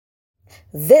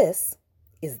This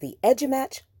is the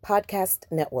EduMatch Podcast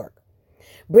Network,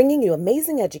 bringing you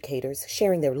amazing educators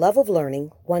sharing their love of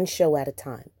learning one show at a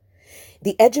time.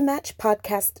 The EduMatch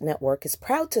Podcast Network is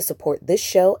proud to support this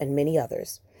show and many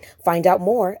others. Find out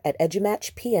more at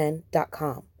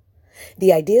edumatchpn.com.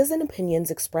 The ideas and opinions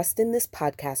expressed in this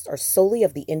podcast are solely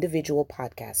of the individual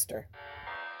podcaster.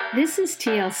 This is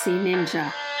TLC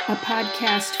Ninja, a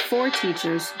podcast for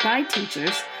teachers by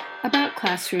teachers about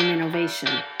classroom innovation.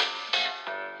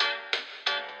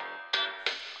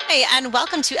 Hi, and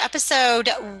welcome to episode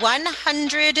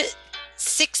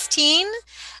 116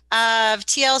 of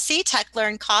TLC Tech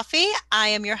Learn Coffee. I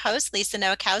am your host, Lisa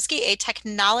Nowakowski, a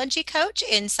technology coach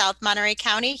in South Monterey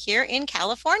County here in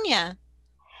California.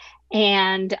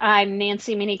 And I'm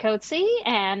Nancy Minicozzi,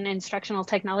 an instructional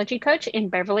technology coach in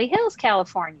Beverly Hills,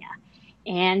 California.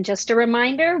 And just a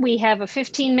reminder, we have a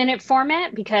 15-minute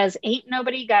format because ain't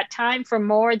nobody got time for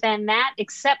more than that,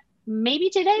 except maybe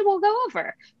today we'll go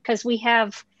over because we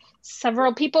have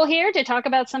several people here to talk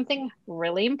about something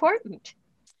really important.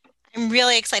 I'm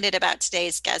really excited about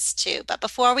today's guests too, but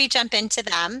before we jump into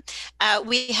them,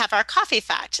 we have our coffee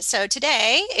fact. So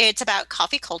today it's about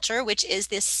coffee culture, which is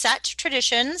the set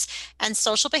traditions and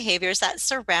social behaviors that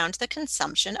surround the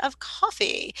consumption of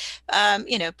coffee,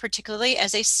 particularly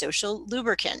as a social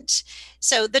lubricant.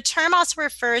 So the term also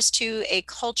refers to a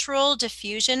cultural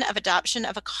diffusion of adoption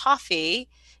of coffee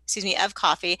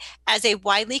as a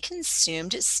widely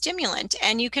consumed stimulant.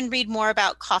 And you can read more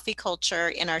about coffee culture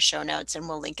in our show notes, and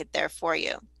we'll link it there for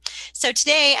you. So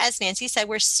today, as Nancy said,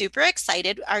 we're super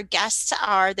excited. Our guests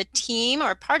are the team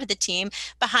or part of the team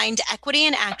behind Equity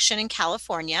in Action in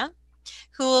California,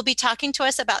 who will be talking to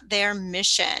us about their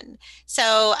mission.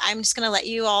 So I'm just going to let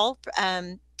you all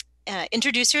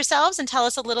introduce yourselves and tell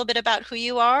us a little bit about who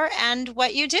you are and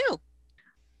what you do.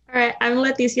 All right, I'm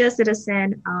Leticia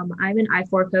Citizen. I'm an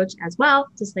I4 coach as well,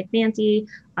 just like Nancy,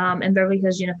 in Beverly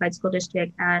Hills Unified School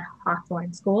District at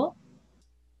Hawthorne School.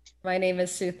 My name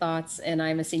is Sue Thoughts, and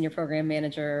I'm a senior program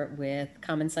manager with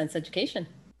Common Sense Education.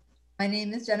 My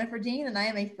name is Jennifer Dean, and I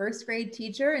am a first grade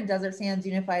teacher in Desert Sands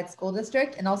Unified School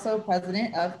District and also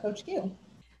president of Coach Q.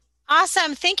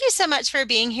 Awesome. Thank you so much for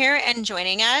being here and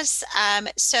joining us.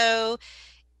 So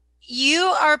you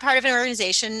are part of an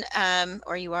organization,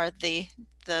 or you are the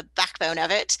backbone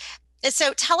of it.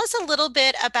 So tell us a little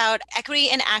bit about Equity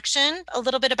in Action, a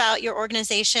little bit about your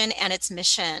organization and its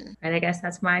mission. Right, I guess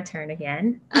that's my turn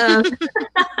again. All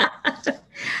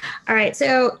right,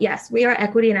 so yes, we are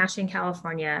Equity in Action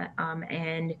California,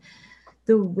 and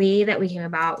the way that we came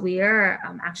about, we are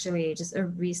actually just a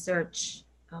research,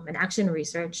 an action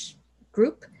research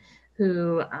group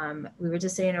who we were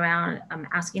just sitting around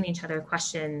asking each other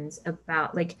questions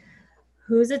about like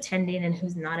who's attending and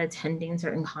who's not attending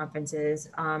certain conferences.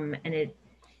 And it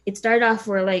started off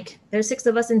where like there's 6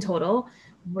 of us in total,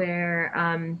 where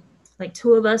like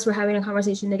 2 of us were having a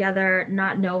conversation together,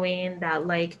 not knowing that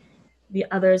like the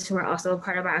others who are also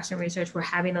part of our action research were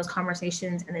having those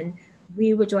conversations. And then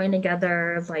we would join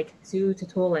together, like Sue,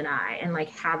 Tatul, and I, and like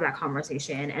have that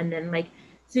conversation. And then like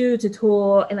Sue,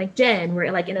 Tatul, and like Jen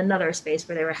were like in another space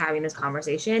where they were having this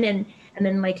conversation. And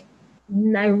then like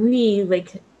Nairi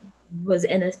like was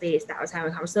in a space that was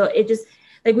having a conversation. So it just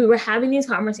like we were having these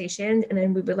conversations, and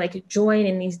then we would like join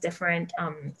in these different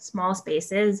small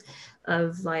spaces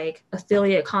of like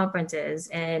affiliate conferences.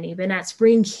 And even at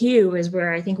Spring Q is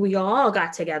where I think we all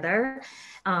got together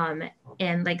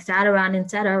and like sat around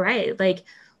and said, all right, like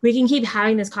we can keep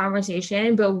having this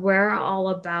conversation, but we're all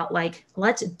about like,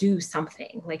 let's do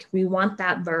something. Like we want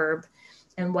that verb,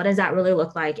 and what does that really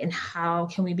look like, and how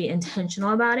can we be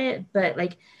intentional about it, but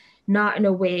like not in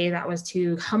a way that was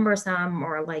too cumbersome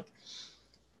or like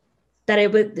that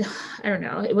it would, I don't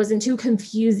know, it wasn't too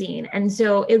confusing. And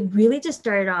so it really just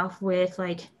started off with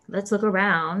like, let's look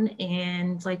around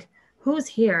and like, who's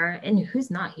here and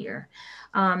who's not here.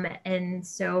 And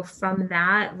so from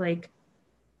that, like,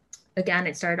 again,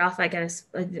 it started off, I guess,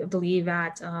 I believe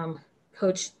at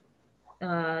Coach,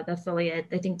 the affiliate,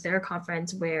 I think their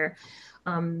conference where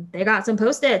they got some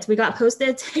Post-its. We got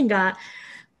Post-its and got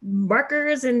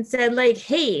markers and said like,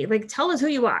 hey, like tell us who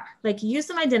you are, like use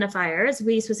some identifiers.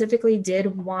 We specifically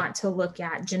did want to look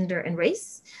at gender and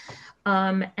race,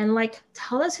 and like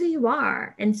tell us who you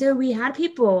are. And so we had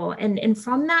people, and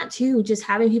from that too, just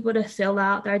having people to fill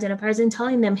out their identifiers and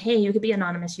telling them, hey, you could be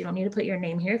anonymous, you don't need to put your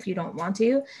name here if you don't want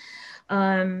to.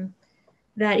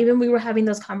 That even we were having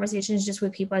those conversations just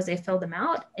with people as they filled them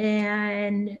out.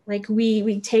 And like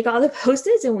we take all the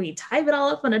Post-its and we type it all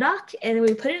up on a doc and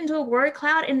we put it into a word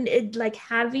cloud, and it like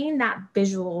having that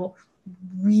visual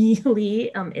really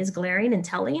is glaring and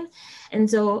telling. And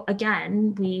so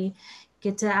again, we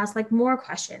get to ask like more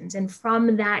questions. And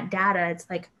from that data, it's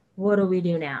like, what do we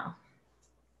do now?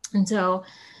 And so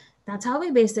that's how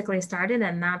we basically started.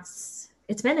 And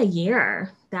it's been a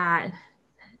year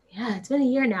it's been a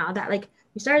year now that like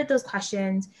we started those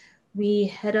questions. We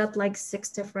hit up like 6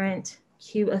 different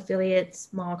CUE affiliate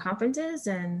small conferences.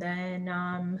 And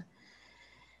then,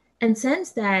 and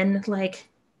since then, like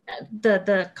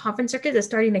the conference circuit is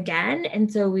starting again. And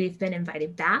so we've been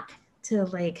invited back to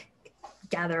like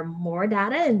gather more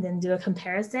data and then do a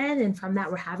comparison. And from that,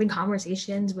 we're having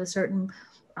conversations with certain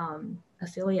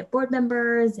affiliate board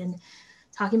members and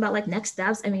talking about like next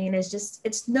steps. I mean, it's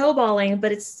snowballing,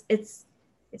 but it's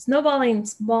snowballing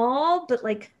small, but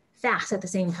like fast at the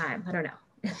same time. I don't know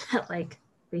if that like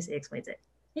basically explains it.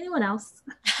 Anyone else?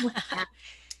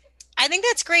 I think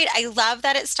that's great. I love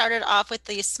that it started off with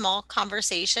these small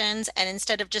conversations, and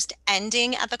instead of just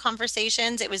ending at the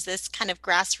conversations, it was this kind of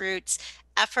grassroots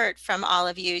effort from all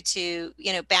of you to,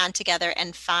 band together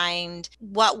and find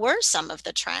what were some of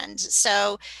the trends.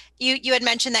 So you had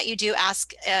mentioned that you do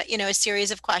ask, a series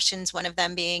of questions, one of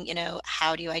them being,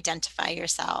 how do you identify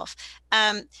yourself?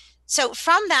 So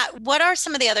from that, what are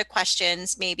some of the other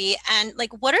questions maybe? And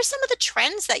like, what are some of the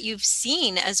trends that you've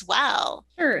seen as well?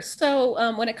 Sure.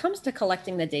 So when it comes to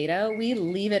collecting the data, we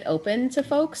leave it open to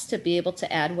folks to be able to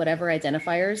add whatever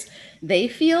identifiers they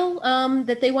feel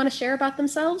that they want to share about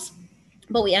themselves.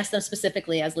 But we asked them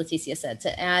specifically, as Leticia said,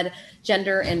 to add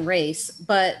gender and race.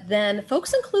 But then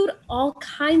folks include all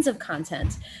kinds of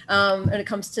content when it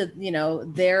comes to,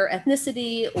 their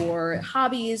ethnicity or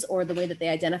hobbies or the way that they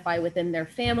identify within their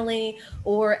family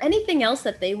or anything else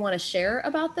that they want to share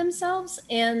about themselves.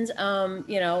 And,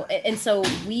 and so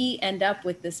we end up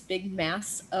with this big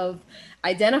mass of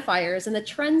identifiers, and the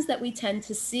trends that we tend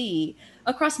to see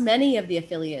across many of the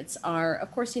affiliates are,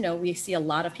 of course, we see a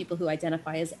lot of people who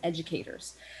identify as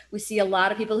educators. We see a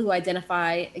lot of people who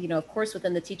identify, of course,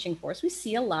 within the teaching force. We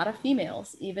see a lot of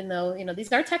females, even though,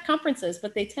 these are tech conferences,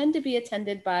 but they tend to be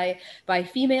attended by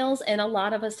females, and a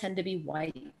lot of us tend to be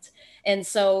white. And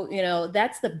so,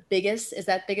 that's the biggest, is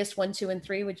that biggest 1, 2, and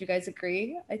 3. Would you guys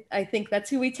agree? I think that's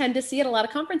who we tend to see at a lot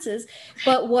of conferences.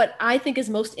 But what I think is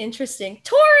most interesting,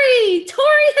 Tori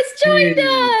has joined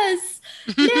us.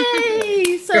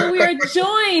 Yay! So we are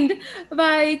joined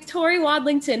by Tori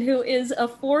Wadlington, who is a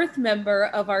 4th member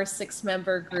of our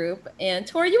 6-member group. And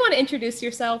Tori, you want to introduce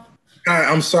yourself? Hi,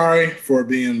 I'm sorry for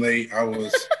being late. I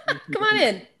was come on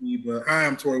in. But hi,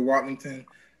 I'm Tori Wadlington.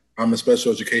 I'm a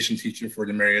special education teacher for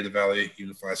the Marietta Valley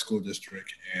Unified School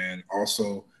District, and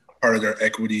also part of their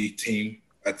equity team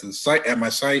at my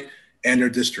site and their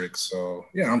district. So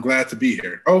yeah, I'm glad to be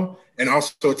here. Oh, and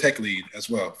also a tech lead as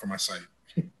well for my site.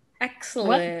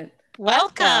 Excellent.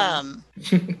 Welcome.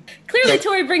 Clearly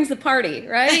Tori brings the party,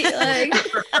 right? Like,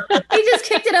 he just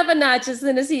kicked it up a notch as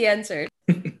soon as he answered.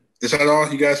 Is that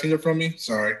all you guys needed from me?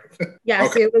 Sorry. Yeah,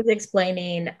 okay. So it was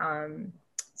explaining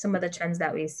some of the trends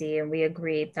that we see, and we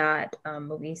agreed that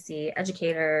we see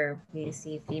educator, we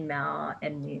see female,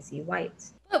 and we see white.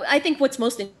 I think what's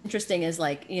most interesting is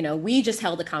we just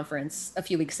held a conference a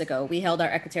few weeks ago. We held our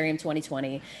Equitarium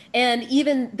 2020. And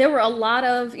even there were a lot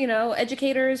of,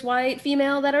 educators, white,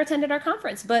 female, that attended our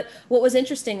conference. But what was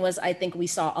interesting was I think we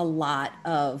saw a lot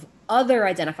of other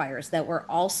identifiers that were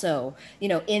also,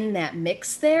 in that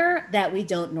mix there that we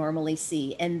don't normally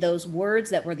see. And those words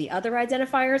that were the other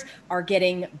identifiers are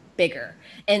getting bigger.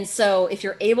 And so if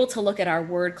you're able to look at our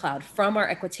word cloud from our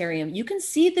Equitarium, you can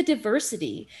see the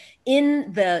diversity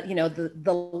in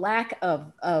the lack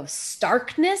of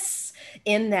starkness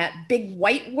in that big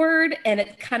white word, and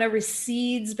it kind of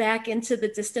recedes back into the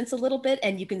distance a little bit,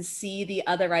 and you can see the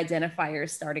other identifiers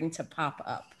starting to pop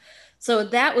up. So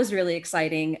that was really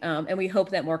exciting, and we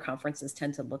hope that more conferences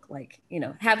tend to look like,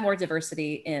 have more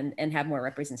diversity and have more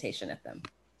representation at them.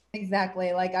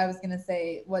 Exactly. Like I was going to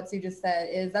say, what Sue just said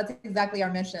is that's exactly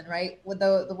our mission, right? With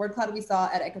the word cloud we saw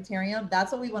at Equitarium,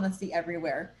 that's what we want to see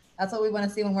everywhere. That's what we want to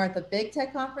see when we're at the big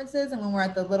tech conferences and when we're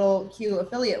at the little CUE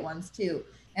affiliate ones too.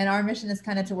 And our mission is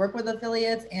kind of to work with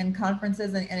affiliates and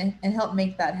conferences and help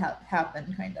make that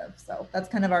happen kind of. So that's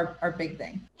kind of our big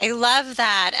thing. I love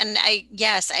that. And I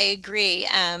agree.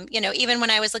 Even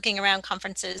when I was looking around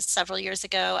conferences several years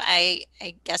ago, I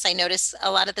guess I noticed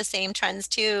a lot of the same trends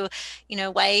too,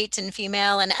 white and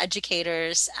female and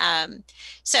educators.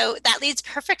 So that leads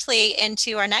perfectly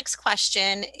into our next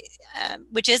question,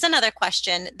 which is another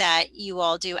question that you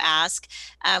all do ask,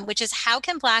 which is how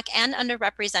can Black and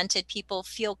underrepresented people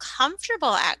feel feel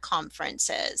comfortable at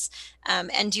conferences?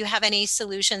 And do you have any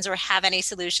solutions, or have any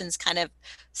solutions kind of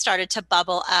started to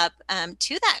bubble up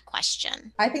to that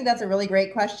question? I think that's a really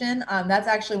great question. That's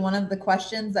actually one of the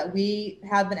questions that we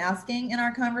have been asking in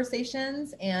our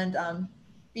conversations, and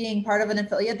being part of an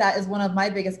affiliate, that is one of my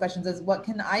biggest questions, is what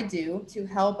can I do to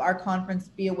help our conference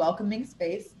be a welcoming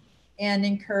space and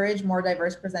encourage more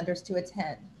diverse presenters to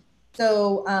attend?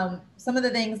 So some of the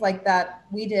things like that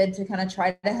we did to kind of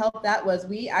try to help that was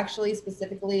we actually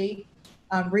specifically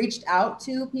reached out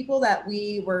to people that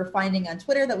we were finding on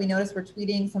Twitter that we noticed were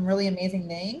tweeting some really amazing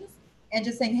things, and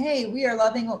just saying, hey, we are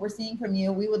loving what we're seeing from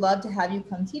you. We would love to have you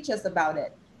come teach us about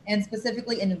it. And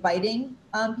specifically inviting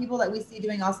people that we see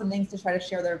doing awesome things to try to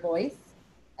share their voice.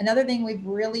 Another thing we've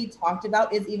really talked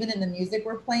about is even in the music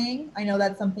we're playing. I know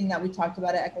that's something that we talked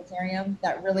about at Equitarium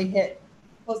that really hit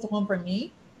close to home for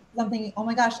me. Something, oh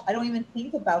my gosh, I don't even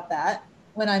think about that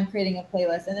when I'm creating a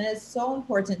playlist. And it is so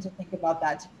important to think about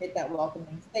that, to create that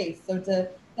welcoming space. So to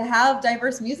have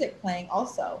diverse music playing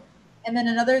also. And then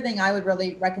another thing I would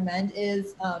really recommend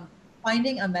is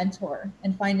finding a mentor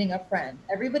and finding a friend.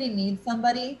 Everybody needs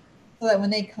somebody so that when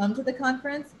they come to the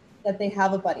conference, that they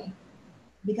have a buddy,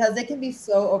 because it can be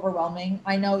so overwhelming.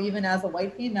 I know even as a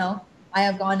white female, I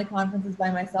have gone to conferences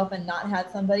by myself and not had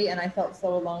somebody, and I felt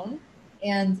so alone.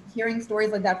 And hearing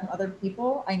stories like that from other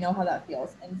people, I know how that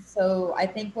feels. And so I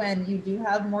think when you do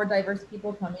have more diverse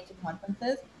people coming to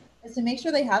conferences, is to make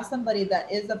sure they have somebody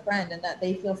that is a friend and that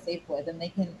they feel safe with, and they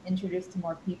can introduce to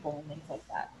more people and things like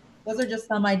that. Those are just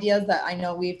some ideas that I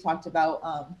know we've talked about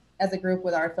as a group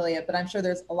with our affiliate, but I'm sure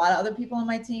there's a lot of other people on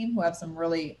my team who have some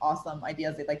really awesome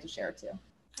ideas they'd like to share too.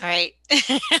 All right.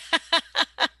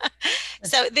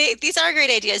 So these are great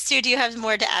ideas. Sue, do you have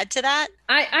more to add to that?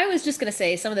 I was just going to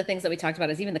say some of the things that we talked about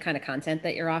is even the kind of content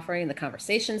that you're offering, the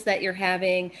conversations that you're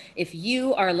having. If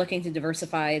you are looking to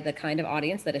diversify the kind of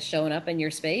audience that is showing up in your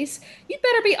space, you'd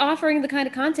better be offering the kind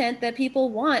of content that people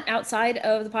want outside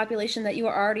of the population that you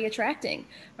are already attracting,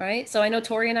 right? So I know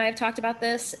Tori and I have talked about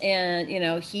this, and,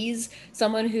 he's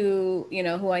someone who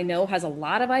I know has a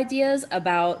lot of ideas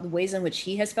about the ways in which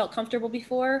he has felt comfortable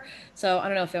before. So I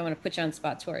don't know if I want to put you on the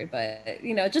spot, Tori, but,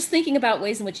 just thinking about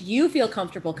ways in which you feel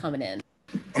comfortable coming in.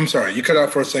 I'm sorry, you cut out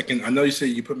for a second. I know you said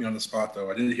you put me on the spot, though.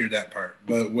 I didn't hear that part.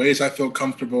 But ways I feel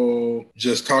comfortable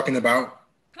just talking about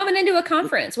coming into a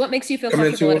conference. What makes you feel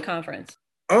comfortable at a conference?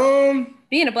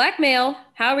 Being a black male,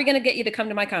 how are we going to get you to come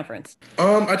to my conference?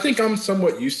 I think I'm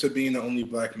somewhat used to being the only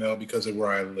black male because of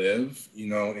where I live.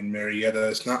 In Marietta,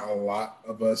 it's not a lot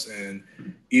of us, and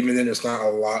even then, it's not a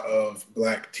lot of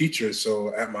black teachers.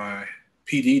 So at my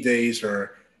PD days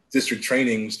or district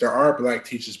trainings, there are black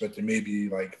teachers, but there may be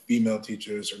like female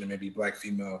teachers, or there may be black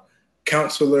female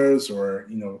counselors, or,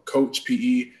 coach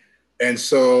PE. And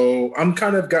so I'm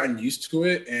kind of gotten used to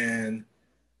it. And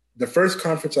the first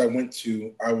conference I went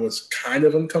to, I was kind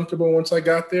of uncomfortable once I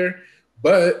got there.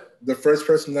 But the first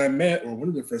person I met, or one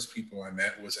of the first people I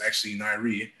met, was actually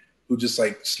Nairi, who just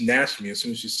like snatched me as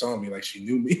soon as she saw me, like she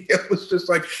knew me. It was just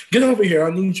like, get over here,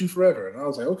 I need you forever. And I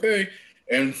was like, okay.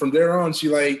 And from there on, she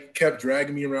like kept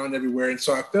dragging me around everywhere. And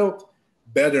so I felt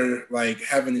better, like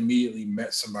having immediately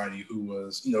met somebody who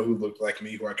was, who looked like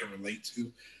me, who I can relate to.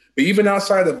 But even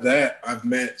outside of that, I've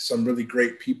met some really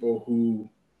great people who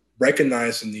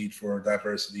recognize the need for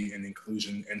diversity and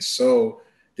inclusion. And so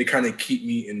they kind of keep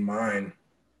me in mind,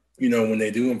 when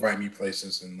they do invite me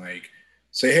places, and like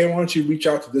say, hey, why don't you reach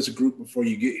out to this group before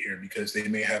you get here? Because they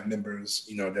may have members,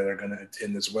 that are going to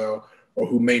attend as well, or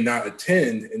who may not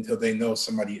attend until they know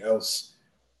somebody else,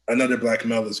 another black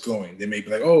male is going. They may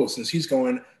be like, oh, since he's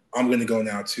going, I'm going to go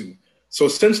now too. So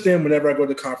since then, whenever I go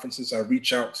to conferences, I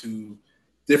reach out to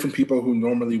different people who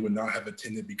normally would not have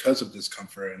attended because of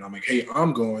discomfort. And I'm like, hey,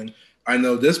 I'm going. I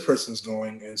know this person's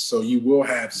going. And so you will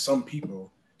have some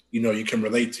people, you can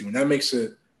relate to. And that makes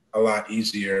it a lot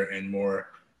easier and more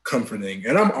comforting.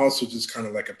 And I'm also just kind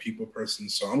of like a people person.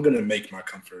 So I'm going to make my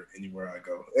comfort anywhere I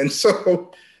go. And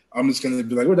so I'm just going to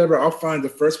be like, whatever, I'll find the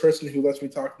first person who lets me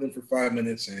talk to them for 5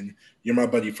 minutes, and you're my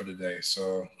buddy for the day.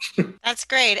 So that's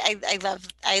great. I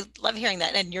love hearing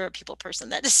that. And you're a people person.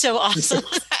 That is so awesome.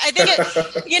 I think,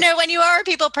 when you are a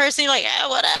people person, you're like, yeah,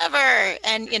 whatever.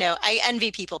 And, I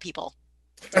envy people.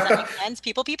 Does that make sense?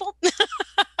 People?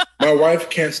 My wife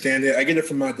can't stand it. I get it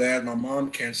from my dad. My mom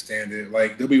can't stand it.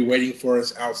 Like, they'll be waiting for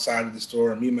us outside of the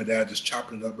store, and me and my dad just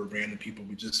chopping it up with random people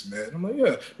we just met. And I'm like,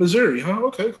 yeah, Missouri, huh?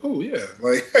 Okay, cool, yeah.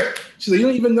 Like, she's like, you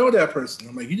don't even know that person.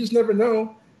 I'm like, you just never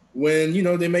know when,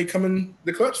 they may come in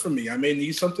the clutch for me. I may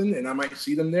need something, and I might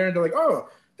see them there, and they're like, oh,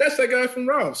 that's that guy from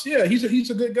Ralph's. Yeah, he's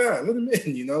a good guy. Let him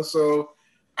in, So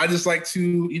I just like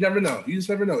to, you never know. You just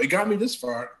never know. It got me this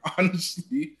far,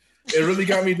 honestly. it really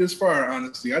got me this far,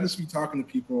 honestly. I just be talking to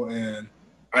people and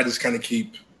I just kind of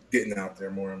keep getting out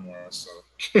there more and more. So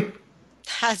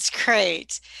That's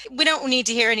great. We don't need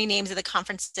to hear any names of the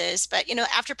conferences, but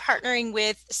after partnering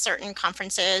with certain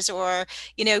conferences or,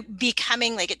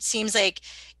 becoming like, it seems like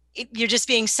you're just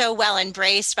being so well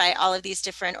embraced by all of these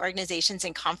different organizations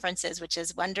and conferences, which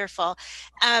is wonderful.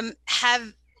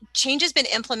 Have changes been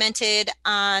implemented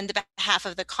on the behalf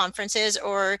of the conferences,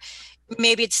 or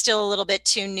maybe it's still a little bit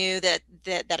too new that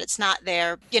it's not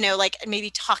there, like maybe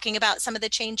talking about some of the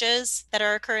changes that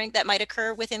are occurring that might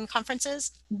occur within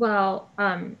conferences? Well,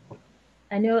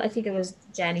 I think it was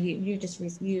Jen,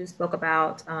 you spoke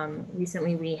about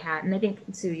recently we had, and I think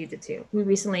Sue, you did too. We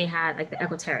recently had like the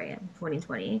Equitarium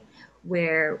 2020,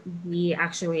 where we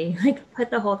actually like put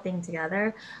the whole thing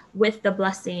together with the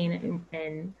blessing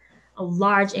and a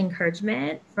large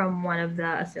encouragement from one of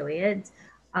the affiliates.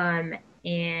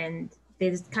 And they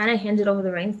just kind of handed over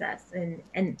the reins to us.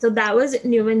 And so that was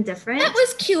new and different. That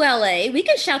was QLA. We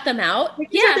can shout them out.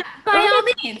 Yeah, by all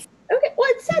means. Okay, well,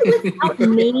 it said without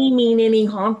naming any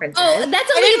conferences. Oh, that's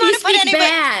only if you speak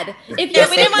bad. We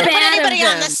didn't want to put anybody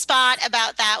on the spot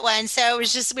about that one. So it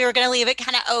was just, we were going to leave it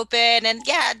kind of open. And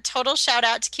yeah, total shout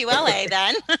out to QLA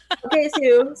then. Okay,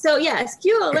 so yes,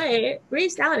 QLA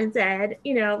reached out and said,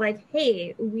 like,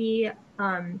 hey, we,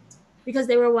 because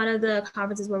they were one of the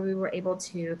conferences where we were able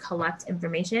to collect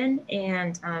information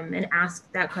and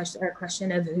ask that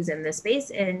question of who's in this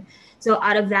space. And so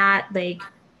out of that, like,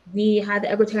 we had the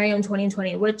Equitarium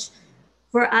 2020, which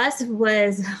for us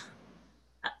was,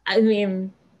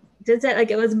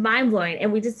 it was mind blowing.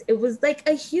 And it was like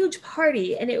a huge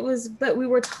party, but we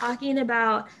were talking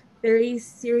about very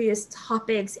serious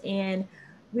topics, and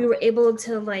we were able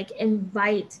to like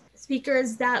invite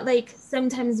speakers that like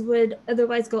sometimes would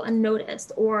otherwise go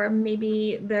unnoticed, or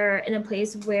maybe they're in a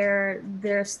place where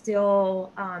they're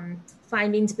still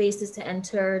finding spaces to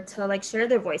enter to like share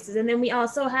their voices. And then we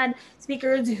also had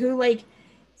speakers who like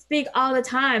speak all the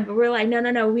time, but we're like,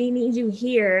 no, we need you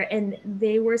here. And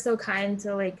they were so kind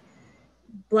to like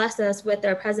bless us with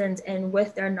their presence and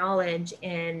with their knowledge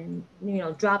and,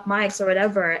 drop mics or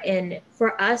whatever. And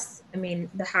for us, the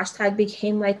hashtag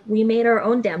became like, we made our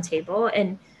own damn table,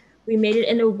 and we made it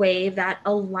in a way that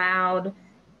allowed,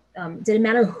 didn't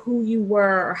matter who you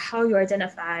were or how you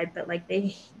identified, but like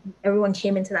everyone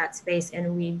came into that space,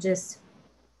 and we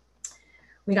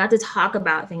got to talk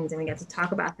about things, and we got to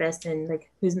talk about this and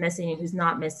like who's missing and who's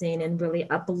not missing, and really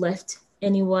uplift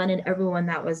anyone and everyone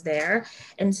that was there.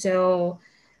 And so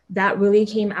that really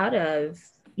came out of,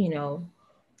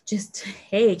 just,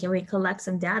 hey, can we collect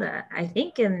some data, I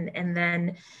think. And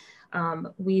then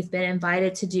we've been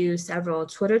invited to do several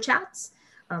Twitter chats.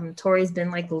 Tori's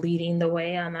been like leading the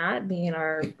way on that, being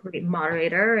our great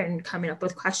moderator and coming up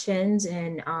with questions.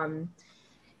 And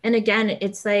again,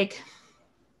 it's like,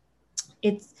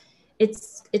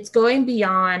 it's going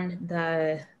beyond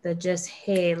the just,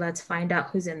 hey, let's find out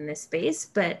who's in this space,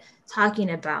 but talking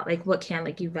about like,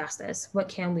 like you've asked us, what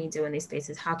can we do in these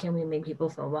spaces? How can we make people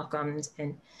feel welcomed?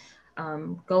 And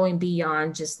going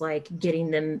beyond just like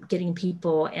getting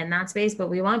people in that space, but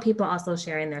we want people also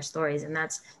sharing their stories. And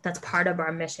that's part of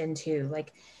our mission too,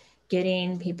 like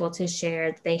getting people to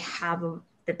share that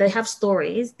they have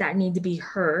stories that need to be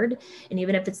heard. And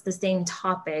even if it's the same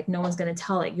topic, no one's going to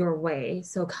tell it your way.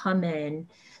 So come in,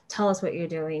 tell us what you're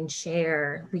doing,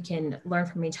 share, we can learn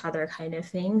from each other, kind of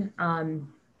thing.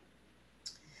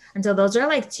 And so those are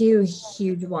like two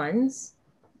huge ones.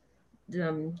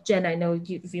 Jen, I know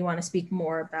if you want to speak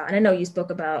more about, and I know you spoke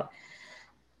about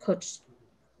Coach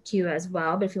Q as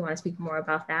well, but if you want to speak more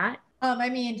about that.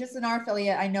 Just in our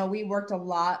affiliate, I know we worked a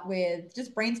lot with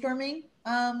just brainstorming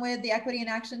with the Equity in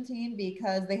Action team,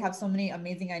 because they have so many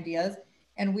amazing ideas.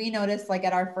 And we noticed like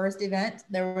at our first event,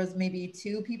 there was maybe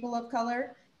 2 people of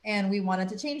color, and we wanted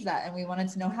to change that, and we wanted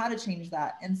to know how to change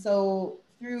that. And so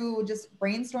through just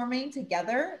brainstorming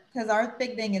together, because our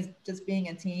big thing is just being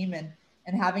a team and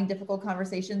having difficult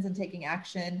conversations and taking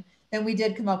action, then we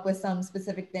did come up with some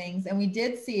specific things. And we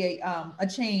did see a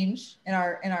change in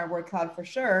our word cloud for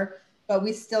sure, but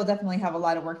we still definitely have a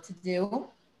lot of work to do.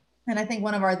 And I think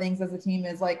one of our things as a team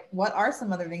is like, what are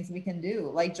some other things we can do?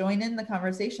 Like join in the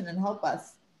conversation and help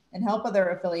us and help other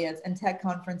affiliates and tech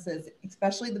conferences,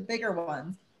 especially the bigger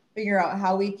ones, figure out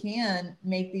how we can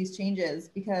make these changes.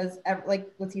 Because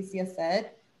like Leticia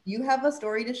said, you have a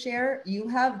story to share. You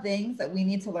have things that we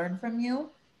need to learn from you,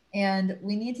 and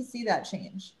we need to see that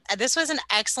change. This was an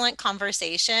excellent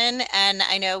conversation, and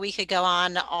I know we could go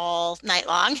on all night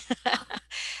long.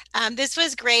 This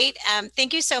was great.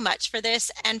 Thank you so much for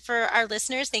this. And for our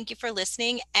listeners, thank you for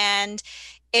listening. And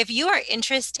if you are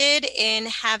interested in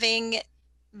having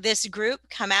this group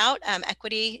come out,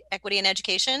 Equity in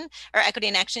Education, or Equity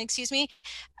in Action, excuse me,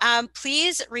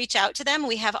 please reach out to them.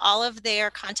 We have all of their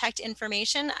contact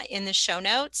information in the show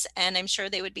notes, and I'm sure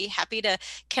they would be happy to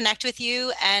connect with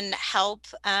you and help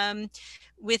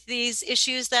with these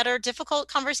issues that are difficult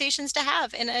conversations to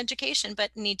have in education,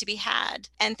 but need to be had.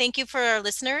 And thank you for our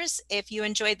listeners. If you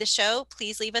enjoyed the show,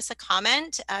 please leave us a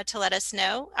comment to let us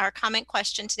know. Our comment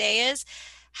question today is,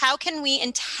 how can we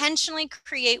intentionally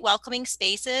create welcoming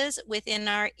spaces within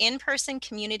our in-person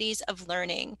communities of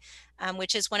learning?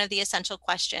 Which is one of the essential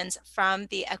questions from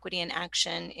the Equity in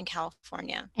Action in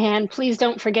California. And please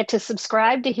don't forget to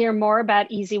subscribe to hear more about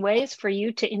easy ways for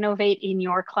you to innovate in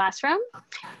your classroom.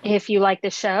 If you like the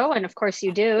show, and of course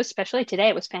you do, especially today,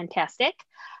 it was fantastic.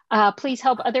 Please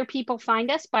help other people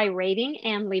find us by rating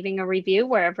and leaving a review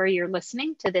wherever you're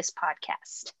listening to this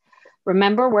podcast.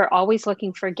 Remember, we're always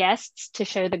looking for guests to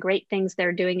share the great things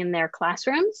they're doing in their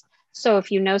classrooms. So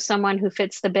if you know someone who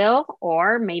fits the bill,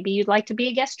 or maybe you'd like to be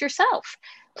a guest yourself,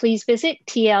 please visit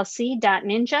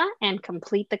tlc.ninja and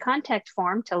complete the contact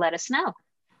form to let us know.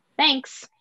 Thanks.